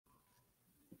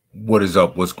What is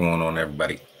up? What's going on,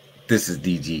 everybody? This is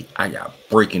DG. I got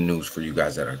breaking news for you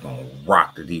guys that are gonna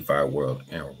rock the DeFi world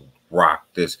and rock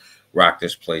this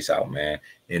place out, man.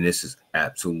 And this is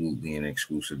absolutely an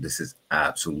exclusive. This is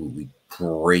absolutely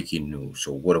breaking news.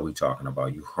 So what are we talking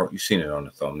about? You seen it on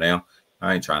the thumbnail.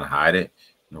 I ain't trying to hide it.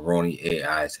 Neuroni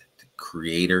AI's the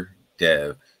creator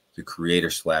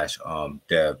slash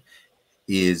dev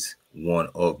is one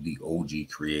of the OG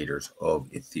creators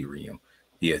of Ethereum,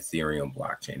 the Ethereum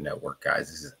blockchain network, guys.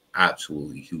 This is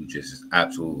absolutely huge. This is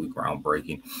absolutely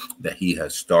groundbreaking that he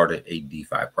has started a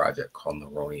DeFi project called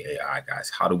Neuroni AI, guys.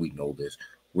 How do we know this?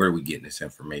 Where are we getting this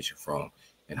information from?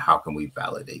 And how can we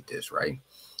validate this, right?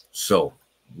 So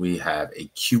we have a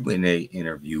Q&A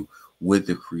interview with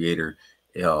the creator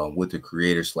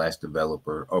slash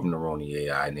developer of Neuroni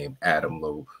AI named Adam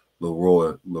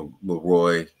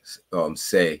Leroy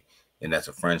Say, and that's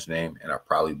a French name, and I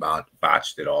probably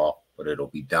botched it all, but it'll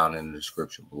be down in the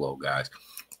description below, guys.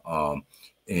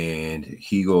 And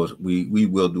he goes, we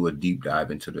will do a deep dive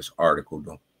into this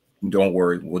article. Don't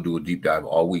worry, we'll do a deep dive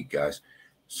all week, guys.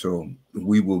 So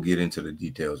we will get into the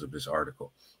details of this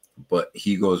article. But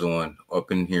he goes on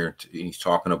up in here, he's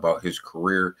talking about his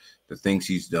career, the things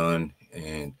he's done,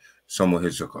 and some of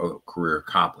his career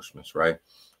accomplishments, right?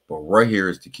 But right here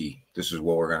is the key. This is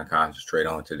what we're going to concentrate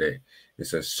on today. It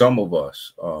says some of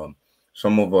us were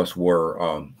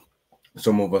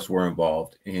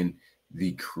involved in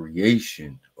the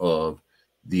creation of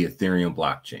the Ethereum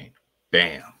blockchain.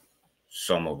 Bam.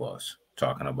 Some of us,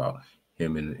 talking about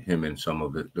him and some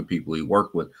of the people he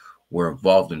worked with, were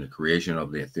involved in the creation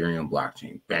of the Ethereum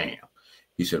blockchain. Bam.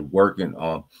 He said working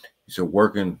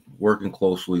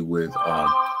closely with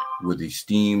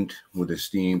esteemed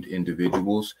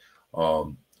individuals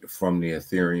from the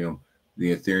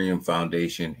Ethereum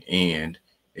Foundation, and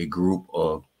a group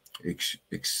of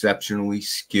exceptionally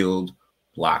skilled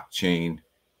blockchain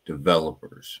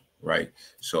developers, right?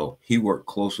 So he worked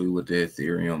closely with the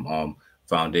Ethereum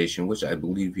Foundation, which I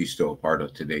believe he's still a part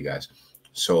of today, guys.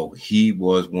 So he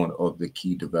was one of the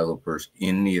key developers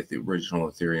in the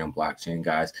original Ethereum blockchain,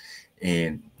 guys.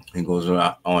 And he goes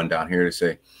on down here to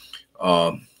say,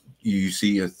 you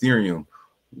see, Ethereum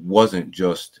wasn't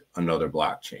just another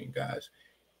blockchain, guys.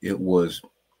 It was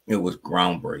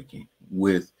groundbreaking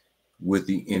with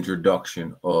the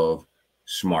introduction of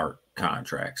smart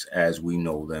contracts as we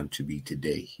know them to be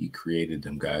today. He created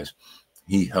them, guys.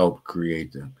 He helped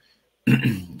create them.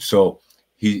 So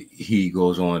he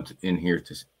goes on in here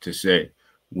to say,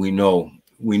 we knew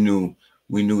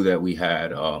that we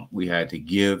had to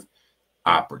give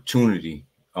opportunity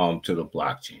to the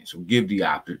blockchain. So give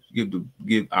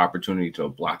opportunity to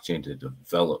a blockchain to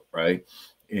develop, right?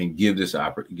 And give this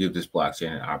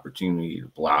blockchain an opportunity to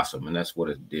blossom, and that's what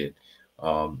it did.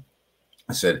 I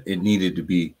said it needed to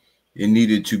be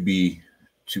provided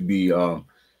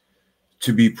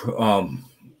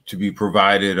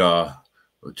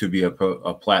to be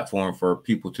a platform for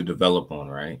people to develop on,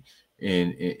 right?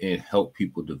 And help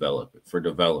people develop it for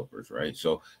developers, right?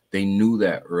 So they knew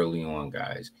that early on,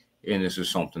 guys. And this is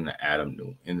something that Adam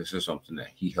knew, and this is something that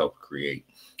he helped create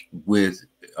with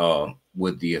the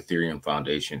Ethereum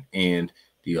Foundation and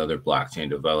the other blockchain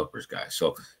developers, guys.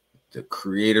 So the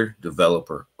creator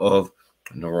developer of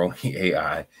Neuroni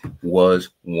AI was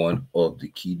one of the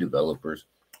key developers,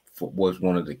 was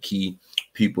one of the key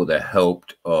people that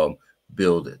helped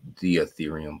build the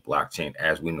Ethereum blockchain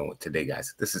as we know it today,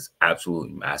 guys. This is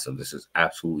absolutely massive. This is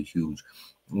absolutely huge.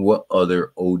 What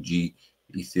other OG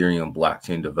Ethereum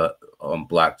blockchain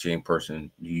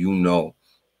person do you know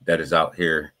that is out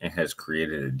here and has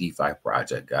created a DeFi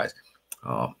project, guys?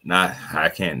 I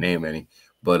can't name any,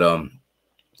 but I'll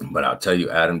tell you,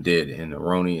 Adam did, and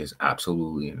Neuroni is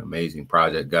absolutely an amazing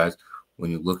project, guys.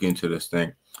 When you look into this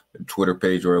thing, the Twitter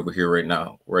page right over here right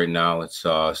now, it's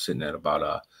sitting at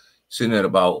about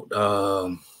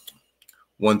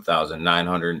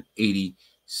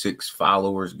 1,986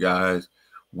 followers, guys.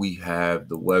 We have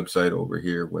the website over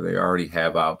here where they already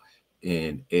have out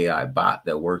an AI bot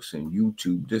that works in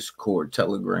YouTube, Discord,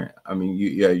 Telegram.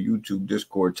 YouTube,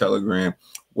 Discord, Telegram,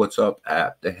 WhatsApp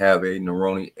app. They have a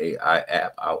Neuroni AI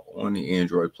app out on the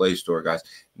Android Play Store, guys.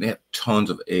 And they have tons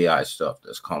of AI stuff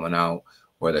that's coming out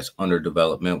or that's under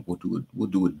development. We'll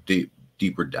do a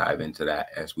deeper dive into that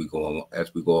as we go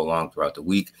along throughout the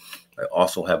week. I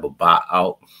also have a bot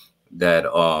out that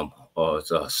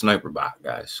it's a sniper bot,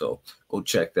 guys. So go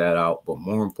check that out. But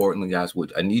more importantly, guys,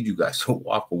 what I need you guys to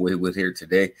walk away with here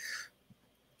today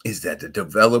is that the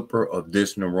developer of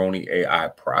this Neuroni AI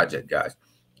project, guys,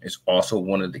 is also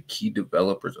one of the key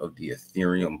developers of the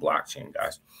Ethereum blockchain,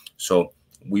 guys. So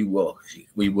we will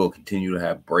continue to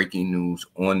have breaking news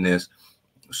on this.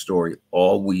 story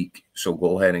all week. So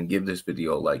go ahead and give this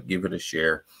video a like, give it a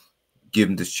share,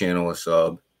 give this channel a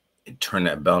sub, and turn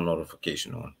that bell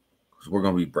notification on, because we're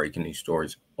going to be breaking these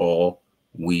stories all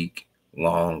week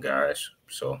long, guys.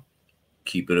 So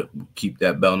keep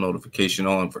that bell notification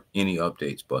on for any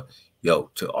updates. But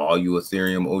yo, to all you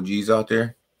Ethereum OGs out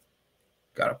there,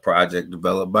 got a project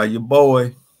developed by your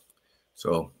boy.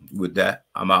 So with that,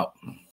 I'm out.